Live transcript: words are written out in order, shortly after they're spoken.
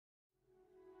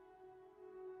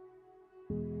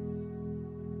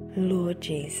Lord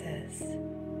Jesus,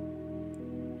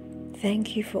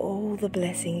 thank you for all the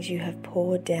blessings you have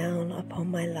poured down upon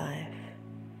my life.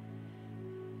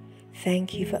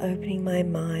 Thank you for opening my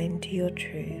mind to your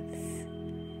truths.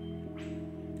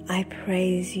 I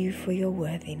praise you for your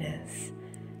worthiness.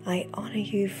 I honor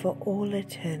you for all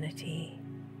eternity.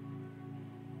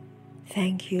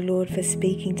 Thank you, Lord, for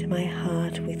speaking to my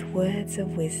heart with words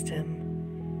of wisdom,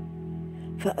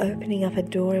 for opening up a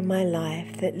door in my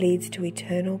life that leads to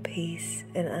eternal peace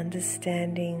and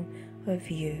understanding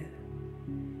of you.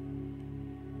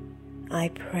 I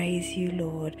praise you,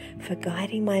 Lord, for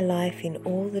guiding my life in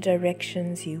all the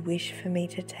directions you wish for me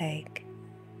to take.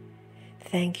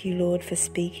 Thank you, Lord, for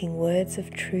speaking words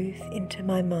of truth into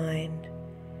my mind,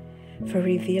 for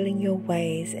revealing your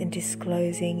ways and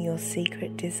disclosing your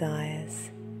secret desires.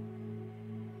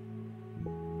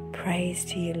 Praise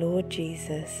to you, Lord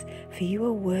Jesus, for you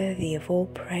are worthy of all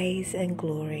praise and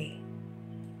glory.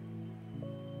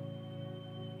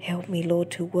 Help me, Lord,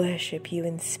 to worship you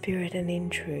in spirit and in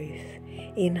truth,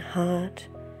 in heart,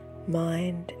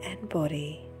 mind, and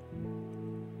body.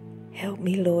 Help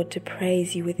me, Lord, to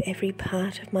praise you with every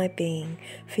part of my being,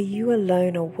 for you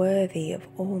alone are worthy of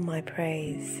all my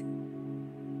praise.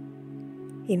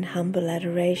 In humble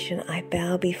adoration I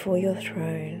bow before your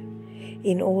throne.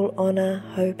 In all honor,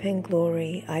 hope, and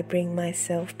glory I bring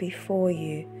myself before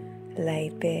you,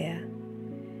 laid bare,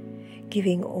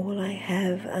 giving all I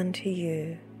have unto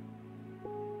you.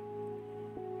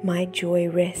 My joy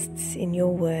rests in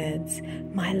your words.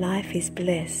 My life is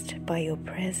blessed by your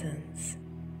presence.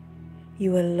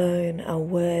 You alone are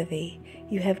worthy.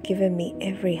 You have given me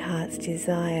every heart's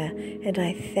desire, and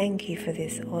I thank you for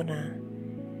this honor.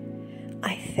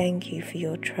 I thank you for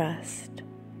your trust.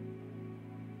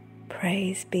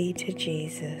 Praise be to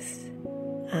Jesus.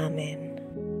 Amen.